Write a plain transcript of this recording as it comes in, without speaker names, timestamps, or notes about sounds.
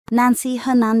Nancy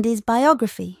Hernandez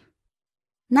Biography.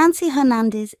 Nancy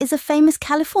Hernandez is a famous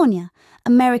California,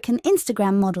 American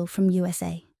Instagram model from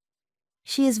USA.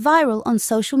 She is viral on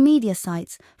social media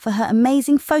sites for her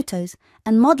amazing photos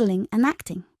and modeling and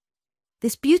acting.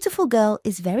 This beautiful girl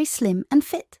is very slim and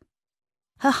fit.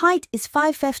 Her height is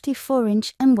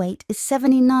 5'4" and weight is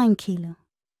 79 kilo.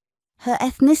 Her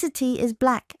ethnicity is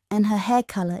black and her hair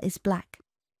color is black.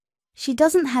 She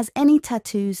doesn't have any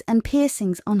tattoos and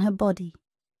piercings on her body.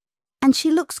 And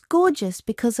she looks gorgeous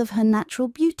because of her natural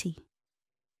beauty.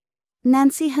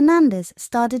 Nancy Hernandez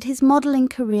started his modeling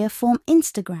career from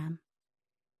Instagram.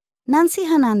 Nancy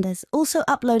Hernandez also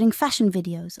uploading fashion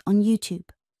videos on YouTube.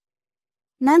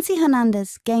 Nancy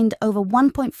Hernandez gained over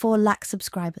 1.4 lakh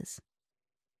subscribers.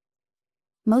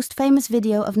 Most famous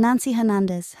video of Nancy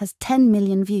Hernandez has 10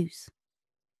 million views.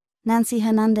 Nancy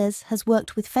Hernandez has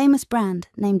worked with famous brand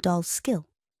named Doll's Skill.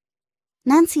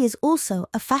 Nancy is also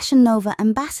a Fashion Nova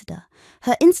ambassador.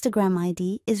 Her Instagram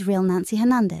ID is Real Nancy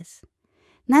Hernandez.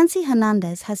 Nancy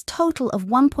Hernandez has total of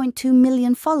 1.2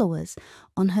 million followers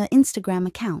on her Instagram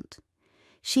account.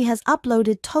 She has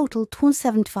uploaded total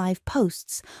 275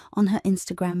 posts on her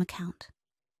Instagram account.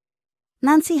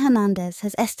 Nancy Hernandez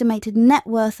has estimated net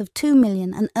worth of 2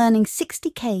 million and earning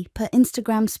 60K per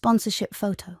Instagram sponsorship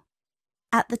photo.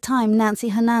 At the time, Nancy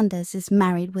Hernandez is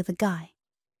married with a guy.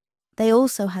 They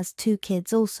also has 2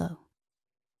 kids also.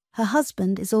 Her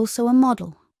husband is also a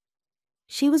model.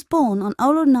 She was born on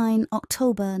 9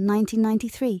 October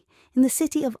 1993 in the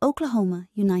city of Oklahoma,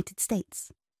 United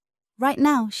States. Right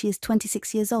now, she is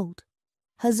 26 years old.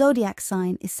 Her zodiac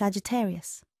sign is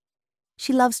Sagittarius.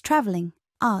 She loves traveling,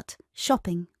 art,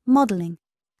 shopping, modeling,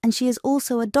 and she is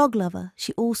also a dog lover.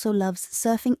 She also loves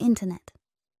surfing internet.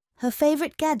 Her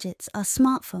favorite gadgets are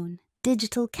smartphone,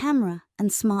 digital camera,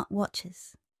 and smart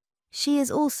watches. She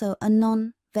is also a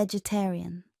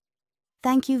non-vegetarian.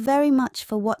 Thank you very much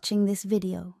for watching this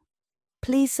video.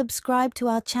 Please subscribe to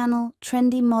our channel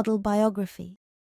Trendy Model Biography.